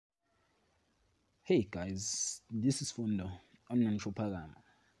Hey guys, this is Fundo on Nanchopagama.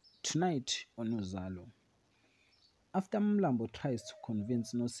 Tonight on Uzalo, after Mlambo tries to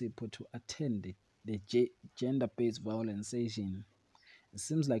convince Nosipo to attend the gender-based violence session, it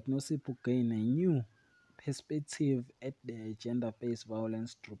seems like Nosipo gained a new perspective at the gender-based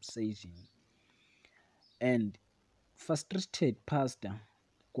violence group session. And frustrated pastor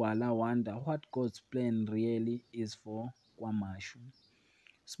Kwala wonder what God's plan really is for Kwamashu.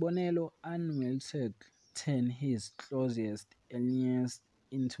 Sibonelo unwittingly turn his closest allies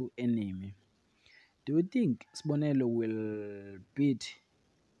into enemy. Do you think Sibonelo will beat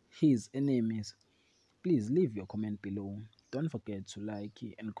his enemies? Please leave your comment below. Don't forget to like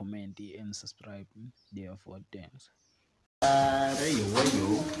and comment and subscribe. Therefore, thanks.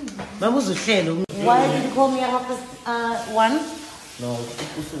 Why did you call me at one? No,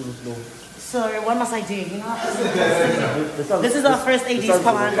 Sorry, what must I do? You know, this is our first AD's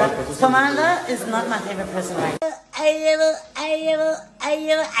Commander. Commander is not my favorite person, right?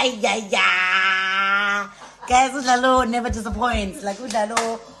 Guys, Uzalo never disappoints. Like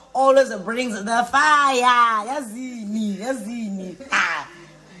Uzalo always brings the fire. Yazini.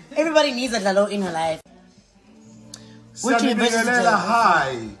 Everybody needs Uzalo in her life.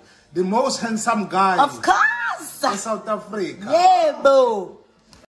 High, the most handsome guy Of course! in South Africa. Yeah, boo!